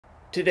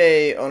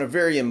Today on a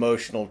very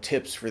emotional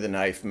tips for the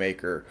knife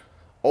maker,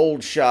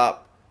 old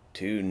shop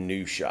to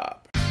new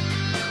shop.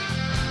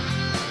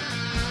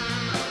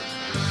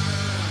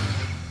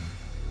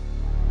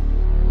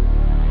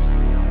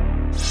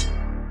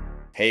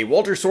 Hey,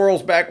 Walter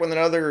Sorrells back with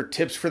another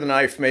tips for the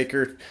knife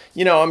maker.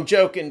 You know, I'm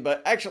joking,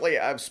 but actually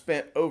I've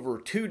spent over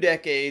 2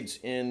 decades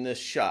in this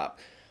shop.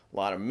 A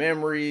lot of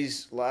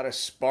memories, a lot of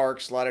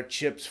sparks, a lot of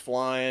chips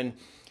flying.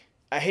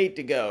 I hate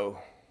to go.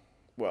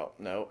 Well,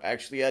 no,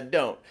 actually I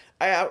don't.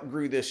 I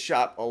outgrew this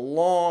shop a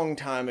long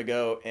time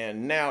ago,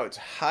 and now it's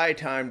high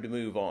time to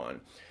move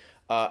on.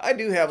 I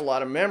do have a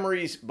lot of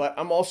memories, but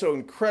I'm also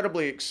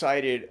incredibly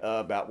excited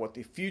about what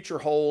the future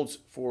holds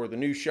for the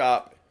new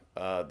shop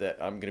that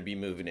I'm going to be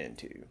moving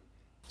into.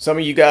 Some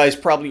of you guys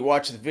probably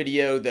watched the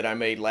video that I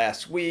made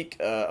last week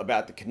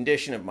about the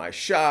condition of my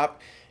shop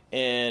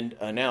and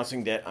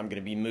announcing that I'm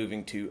going to be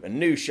moving to a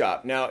new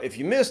shop. Now, if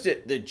you missed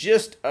it, the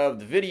gist of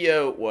the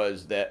video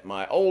was that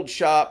my old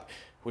shop,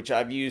 which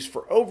I've used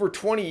for over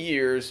 20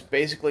 years,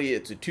 basically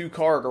it's a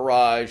 2-car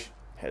garage,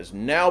 has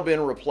now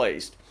been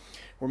replaced.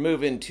 We're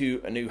moving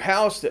to a new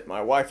house that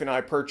my wife and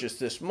I purchased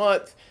this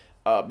month,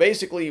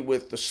 basically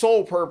with the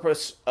sole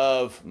purpose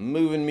of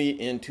moving me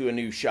into a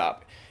new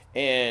shop.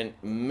 And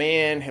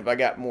man, have I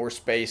got more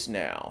space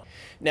now.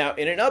 Now,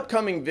 in an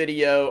upcoming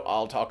video,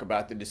 I'll talk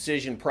about the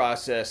decision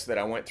process that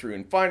I went through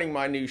in finding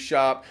my new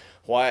shop,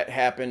 why it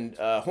happened,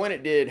 when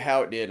it did,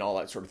 how it did, and all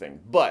that sort of thing.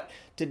 But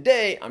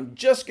today, I'm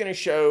just going to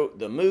show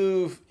the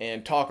move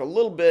and talk a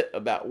little bit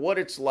about what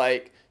it's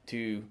like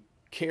to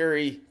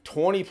carry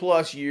 20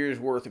 plus years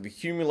worth of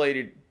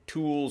accumulated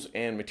tools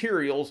and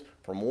materials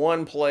from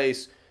one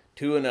place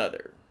to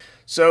another.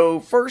 So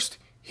first,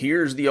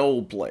 here's the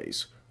old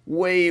place.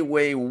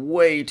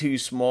 Way too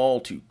small,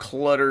 too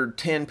cluttered,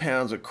 10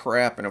 pounds of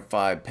crap in a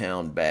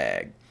 5-pound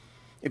bag.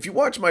 If you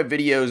watch my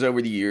videos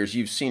over the years,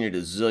 you've seen it a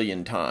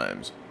zillion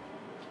times.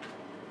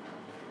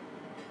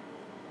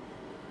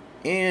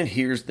 And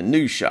here's the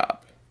new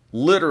shop.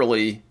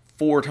 Literally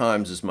 4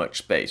 times as much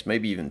space,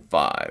 maybe even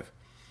 5.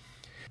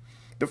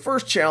 The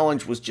first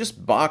challenge was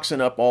just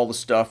boxing up all the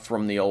stuff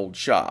from the old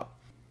shop.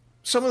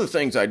 Some of the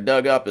things I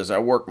dug up as I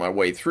worked my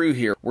way through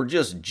here were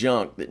just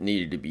junk that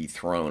needed to be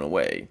thrown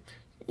away.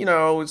 You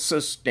know, it's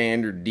a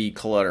standard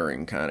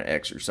decluttering kind of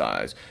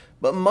exercise.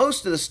 But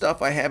most of the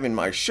stuff I have in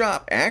my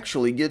shop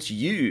actually gets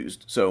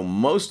used, so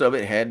most of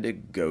it had to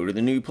go to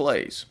the new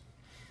place.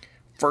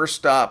 First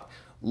stop,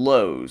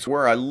 Lowe's,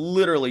 where I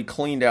literally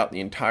cleaned out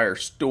the entire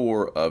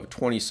store of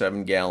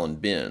 27-gallon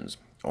bins.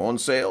 On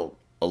sale,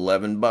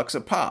 11 bucks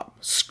a pop.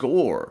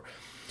 Score!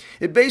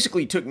 It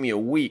basically took me a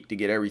week to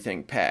get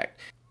everything packed.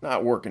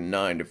 Not working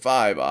 9 to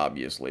 5,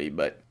 obviously,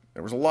 but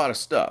there was a lot of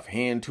stuff.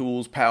 Hand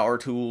tools, power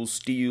tools,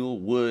 steel,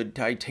 wood,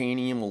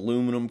 titanium,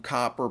 aluminum,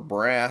 copper,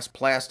 brass,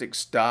 plastic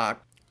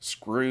stock,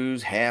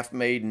 screws,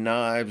 half-made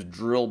knives,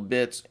 drill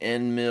bits,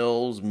 end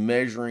mills,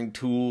 measuring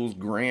tools,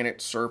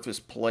 granite surface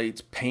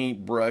plates,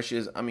 paint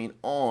brushes. I mean,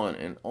 on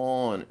and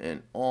on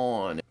and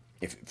on.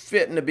 If it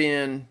fit in a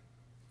bin,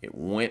 it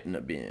went in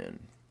a bin.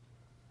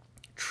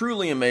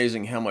 Truly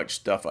amazing how much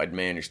stuff I'd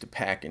managed to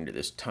pack into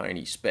this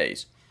tiny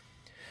space.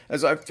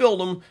 As I filled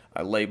them,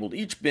 I labeled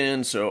each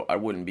bin so I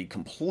wouldn't be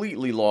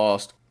completely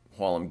lost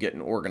while I'm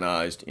getting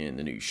organized in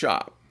the new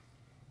shop.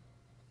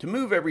 To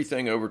move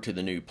everything over to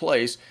the new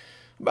place,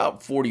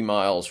 about 40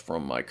 miles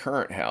from my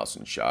current house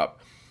and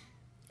shop,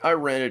 I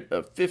rented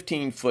a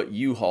 15-foot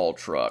U-Haul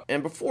truck,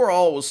 and before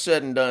all was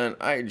said and done,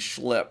 I had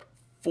schlepped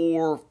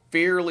 4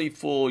 fairly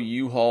full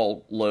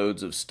U-Haul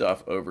loads of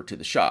stuff over to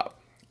the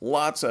shop.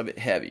 Lots of it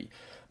heavy.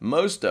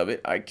 Most of it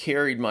I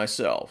carried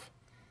myself.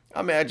 I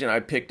imagine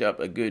I picked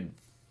up a good,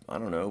 I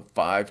don't know,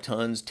 5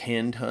 tons,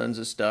 10 tons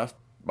of stuff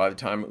by the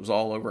time it was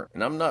all over.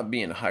 And I'm not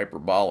being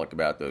hyperbolic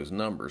about those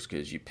numbers,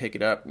 because you pick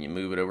it up and you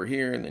move it over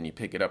here, and then you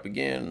pick it up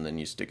again, and then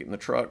you stick it in the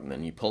truck, and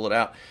then you pull it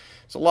out.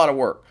 It's a lot of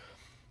work.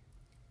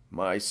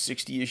 My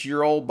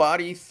 60-ish-year-old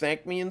body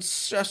thanked me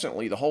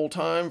incessantly the whole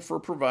time for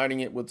providing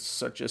it with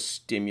such a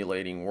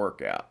stimulating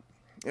workout.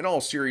 In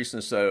all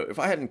seriousness, though, if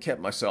I hadn't kept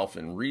myself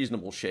in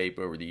reasonable shape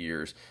over the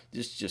years,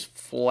 this just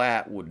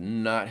flat would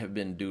not have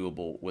been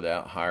doable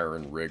without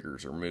hiring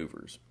riggers or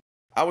movers.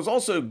 I was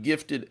also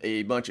gifted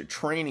a bunch of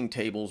training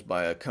tables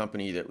by a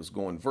company that was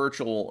going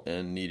virtual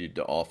and needed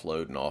to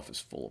offload an office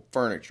full of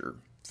furniture.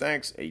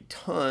 Thanks a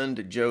ton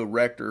to Joe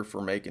Rector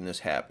for making this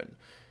happen.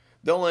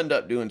 They'll end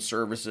up doing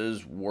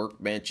services,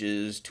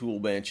 workbenches, tool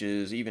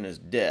benches, even as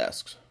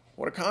desks.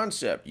 What a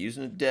concept,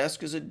 using a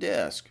desk as a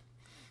desk.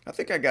 I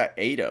think I got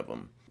 8 of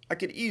them. I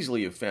could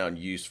easily have found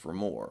use for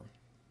more.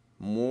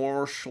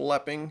 More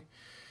schlepping,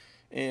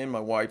 and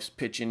my wife's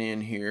pitching in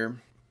here.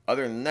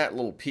 Other than that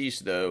little piece,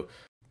 though,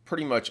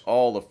 pretty much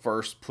all the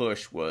first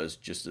push was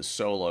just a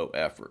solo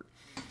effort.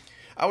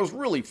 I was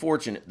really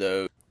fortunate,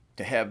 though,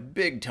 to have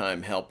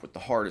big-time help with the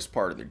hardest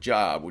part of the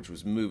job, which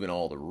was moving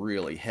all the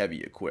really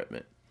heavy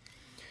equipment.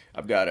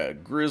 I've got a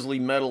Grizzly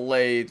metal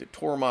lathe, a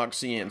Tormach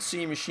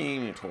CNC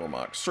machine, a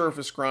Tormach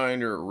surface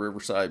grinder, a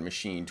Riverside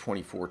machine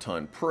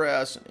 24-ton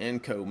press, an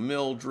Enco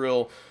mill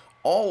drill,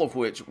 all of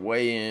which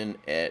weigh in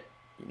at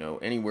you know,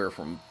 anywhere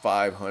from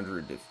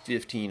 500 to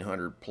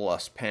 1,500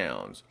 plus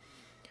pounds.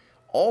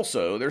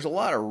 Also, there's a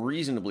lot of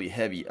reasonably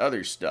heavy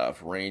other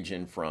stuff,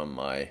 ranging from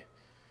my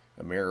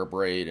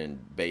Ameribraid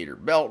and Bader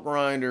belt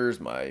grinders,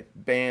 my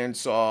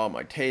bandsaw,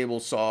 my table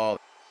saw.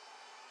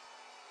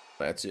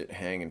 That's it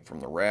hanging from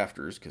the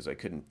rafters because I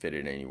couldn't fit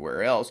it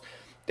anywhere else.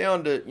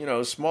 Down to, you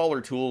know,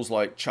 smaller tools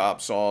like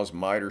chop saws,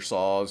 miter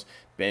saws,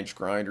 bench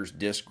grinders,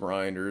 disc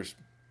grinders,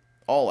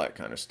 all that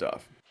kind of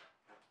stuff.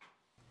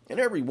 And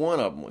every one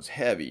of them was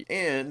heavy,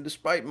 and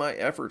despite my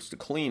efforts to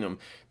clean them,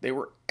 they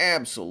were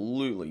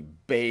absolutely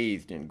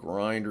bathed in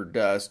grinder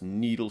dust,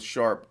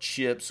 needle-sharp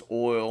chips,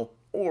 oil,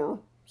 or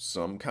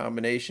some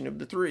combination of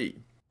the three.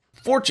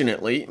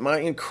 Fortunately, my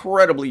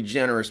incredibly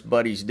generous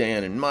buddies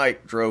Dan and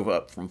Mike drove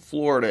up from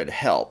Florida to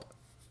help.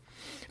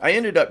 I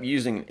ended up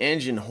using an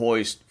engine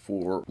hoist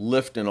for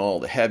lifting all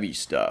the heavy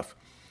stuff.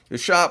 The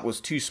shop was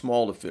too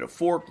small to fit a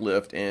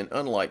forklift, and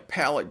unlike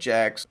pallet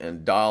jacks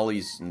and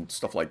dollies and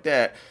stuff like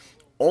that,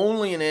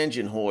 only an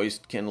engine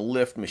hoist can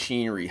lift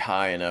machinery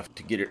high enough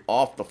to get it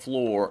off the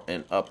floor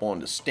and up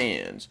onto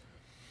stands.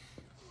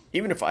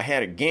 Even if I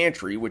had a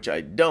gantry, which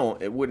I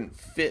don't, it wouldn't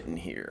fit in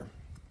here.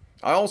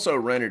 I also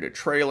rented a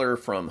trailer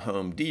from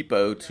Home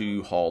Depot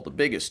to haul the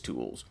biggest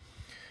tools.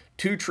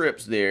 2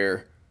 trips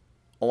there,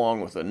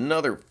 along with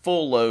another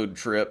full load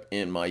trip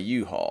in my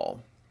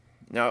U-Haul.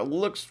 Now it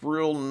looks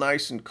real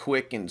nice and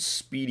quick and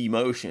speedy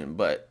motion,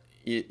 but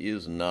it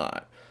is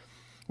not.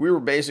 We were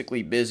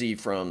basically busy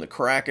from the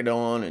crack of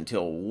dawn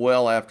until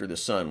well after the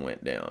sun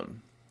went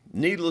down.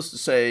 Needless to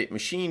say,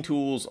 machine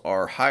tools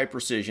are high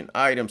precision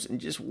items,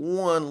 and just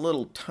one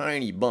little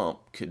tiny bump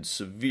could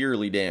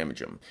severely damage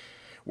them.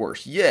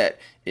 Worse yet,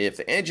 if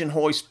the engine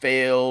hoist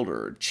failed,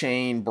 or a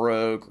chain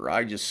broke, or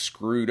I just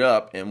screwed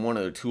up and one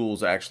of the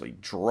tools actually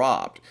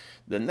dropped,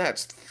 then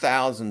that's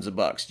thousands of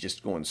bucks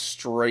just going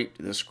straight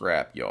to the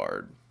scrap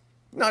yard.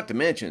 Not to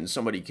mention,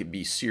 somebody could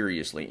be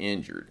seriously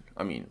injured.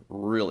 I mean,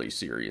 really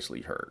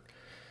seriously hurt.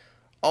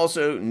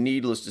 Also,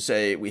 needless to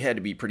say, we had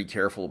to be pretty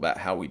careful about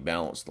how we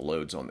balanced the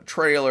loads on the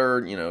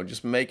trailer, you know,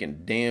 just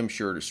making damn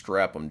sure to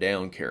strap them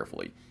down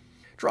carefully.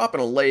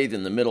 Dropping a lathe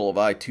in the middle of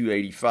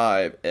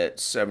I-285 at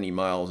 70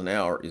 miles an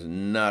hour is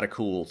not a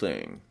cool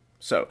thing.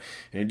 So,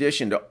 in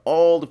addition to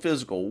all the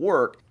physical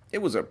work,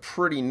 it was a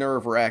pretty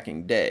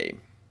nerve-wracking day.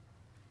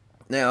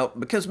 Now,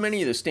 because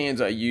many of the stands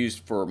I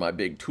used for my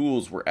big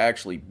tools were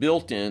actually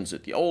built-ins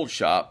at the old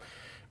shop,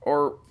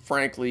 or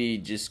frankly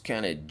just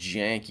kind of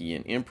janky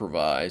and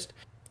improvised,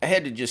 I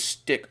had to just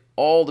stick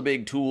all the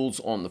big tools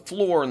on the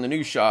floor in the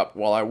new shop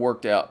while I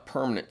worked out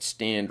permanent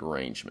stand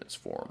arrangements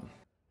for them.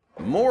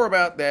 More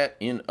about that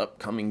in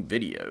upcoming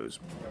videos.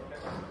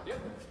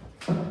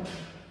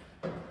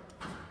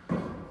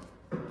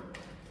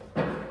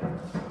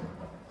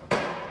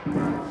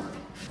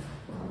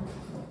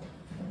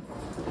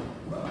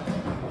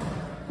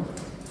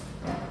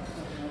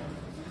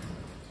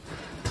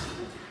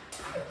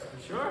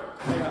 Sure?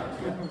 Yeah.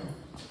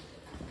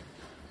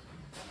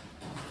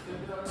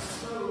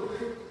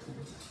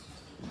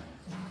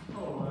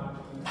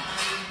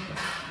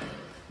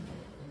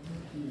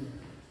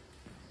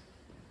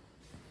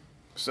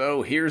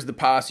 So here's the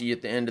posse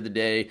at the end of the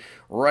day,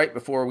 right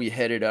before we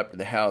headed up to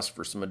the house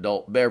for some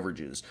adult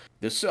beverages.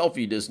 The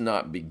selfie does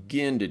not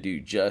begin to do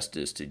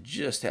justice to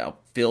just how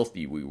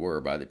filthy we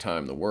were by the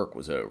time the work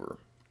was over.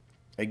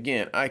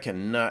 Again, I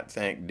cannot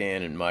thank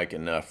Dan and Mike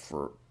enough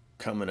for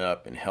coming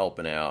up and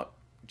helping out.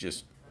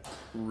 Just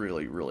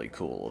really, really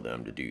cool of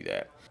them to do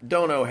that.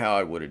 Don't know how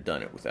I would have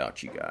done it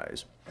without you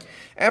guys.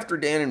 After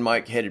Dan and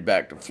Mike headed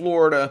back to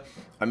Florida,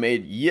 I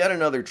made yet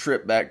another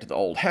trip back to the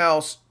old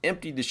house,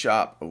 emptied the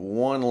shop of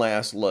one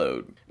last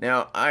load.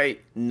 Now, I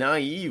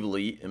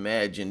naively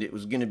imagined it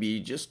was going to be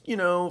just, you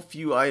know, a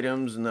few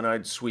items and then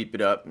I'd sweep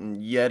it up,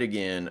 and yet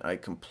again, I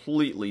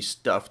completely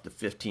stuffed the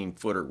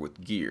 15-footer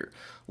with gear.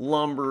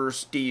 Lumber,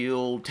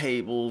 steel,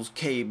 tables,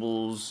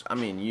 cables, I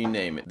mean, you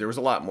name it. There was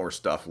a lot more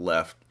stuff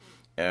left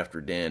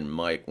after Dan and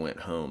Mike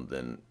went home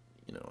than,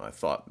 you know, I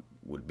thought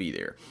would be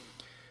there.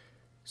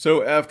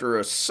 So after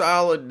a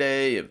solid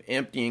day of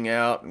emptying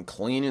out and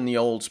cleaning the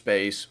old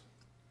space,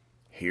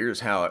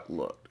 here's how it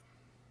looked.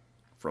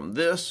 From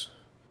this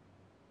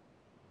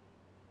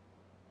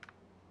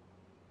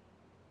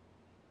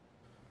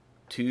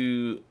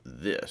to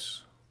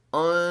this.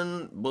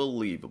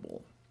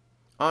 Unbelievable.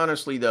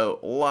 Honestly though,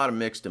 a lot of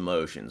mixed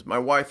emotions. My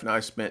wife and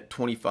I spent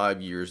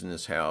 25 years in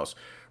this house,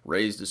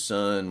 raised a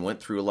son,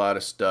 went through a lot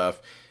of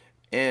stuff,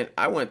 and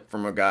I went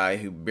from a guy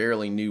who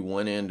barely knew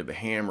one end of a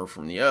hammer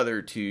from the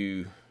other to,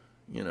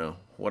 you know,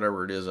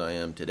 whatever it is I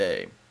am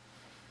today.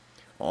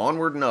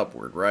 Onward and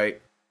upward,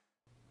 right?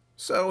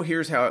 So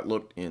here's how it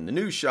looked in the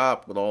new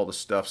shop with all the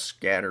stuff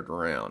scattered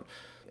around.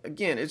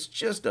 Again, it's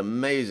just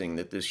amazing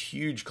that this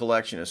huge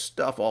collection of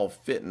stuff all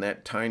fit in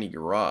that tiny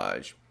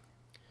garage.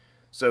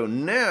 So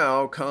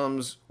now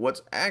comes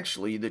what's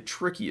actually the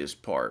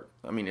trickiest part.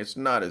 I mean, it's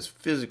not as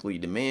physically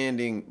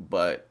demanding,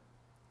 but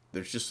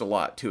there's just a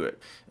lot to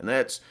it. And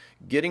that's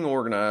getting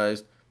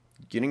organized,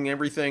 getting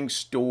everything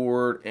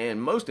stored,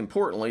 and most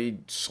importantly,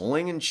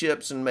 slinging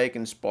chips and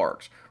making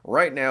sparks.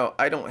 Right now,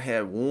 I don't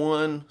have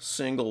one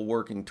single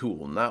working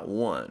tool, not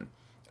one.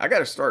 I got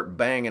to start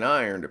banging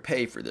iron to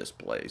pay for this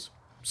place.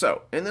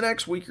 So, in the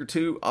next week or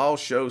two, I'll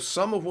show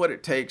some of what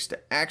it takes to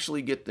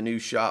actually get the new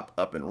shop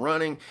up and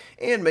running,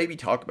 and maybe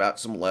talk about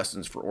some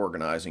lessons for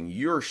organizing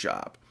your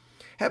shop.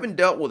 Having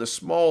dealt with a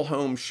small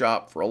home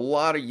shop for a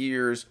lot of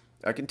years,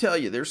 I can tell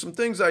you there's some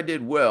things I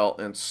did well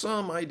and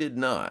some I did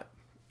not.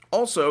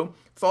 Also,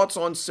 thoughts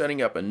on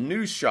setting up a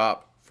new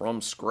shop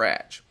from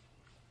scratch.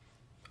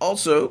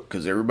 Also,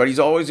 because everybody's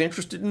always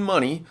interested in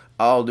money,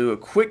 I'll do a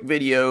quick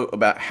video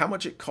about how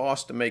much it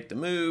costs to make the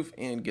move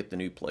and get the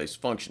new place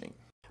functioning.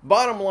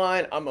 Bottom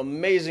line, I'm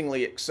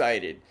amazingly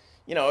excited.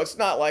 You know, it's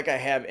not like I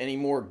have any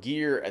more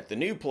gear at the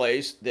new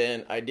place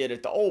than I did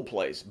at the old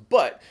place.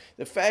 But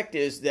the fact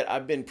is that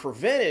I've been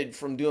prevented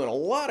from doing a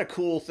lot of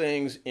cool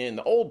things in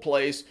the old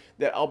place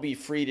that I'll be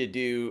free to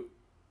do,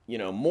 you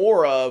know,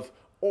 more of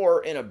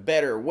or in a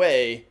better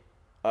way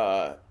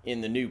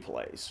in the new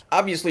place.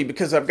 Obviously,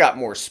 because I've got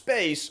more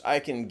space, I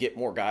can get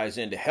more guys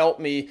in to help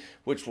me,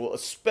 which will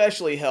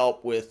especially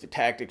help with the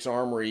Tactics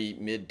Armory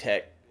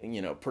mid-tech,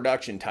 you know,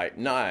 production type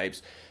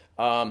knives.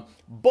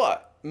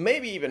 But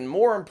maybe even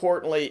more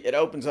importantly, it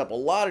opens up a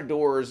lot of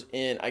doors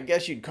in, I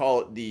guess you'd call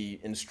it the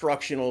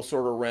instructional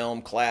sort of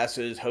realm,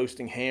 classes,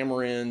 hosting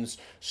hammer-ins,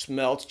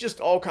 smelts,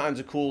 just all kinds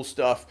of cool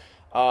stuff.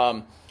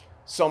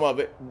 Some of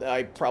it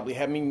I probably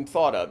haven't even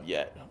thought of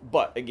yet.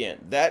 But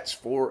again, that's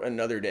for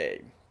another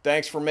day.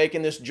 Thanks for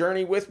making this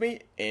journey with me,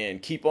 and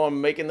keep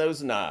on making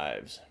those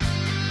knives.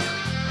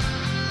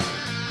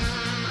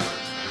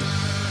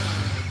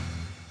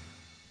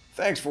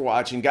 Thanks for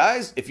watching,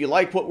 guys. If you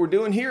like what we're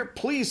doing here,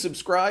 please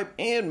subscribe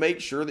and make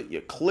sure that you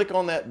click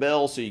on that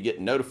bell so you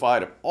get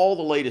notified of all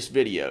the latest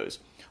videos.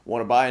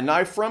 Want to buy a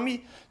knife from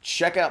me?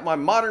 Check out my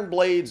modern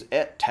blades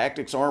at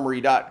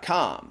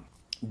tacticsarmory.com.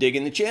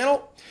 Digging the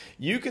channel?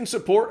 You can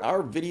support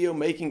our video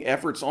making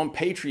efforts on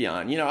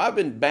Patreon. You know, I've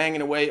been banging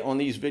away on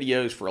these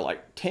videos for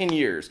like 10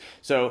 years,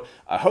 so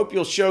I hope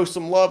you'll show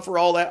some love for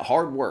all that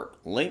hard work.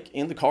 Link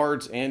in the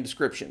cards and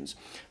descriptions.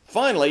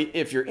 Finally,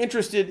 if you're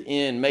interested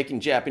in making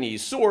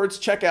Japanese swords,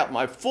 check out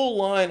my full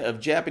line of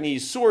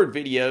Japanese sword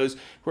videos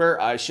where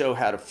I show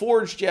how to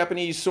forge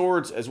Japanese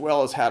swords as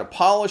well as how to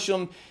polish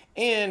them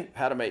and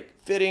how to make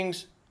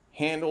fittings,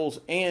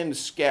 handles, and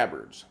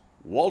scabbards.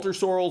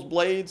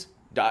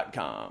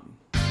 WalterSorrellsBlades.com.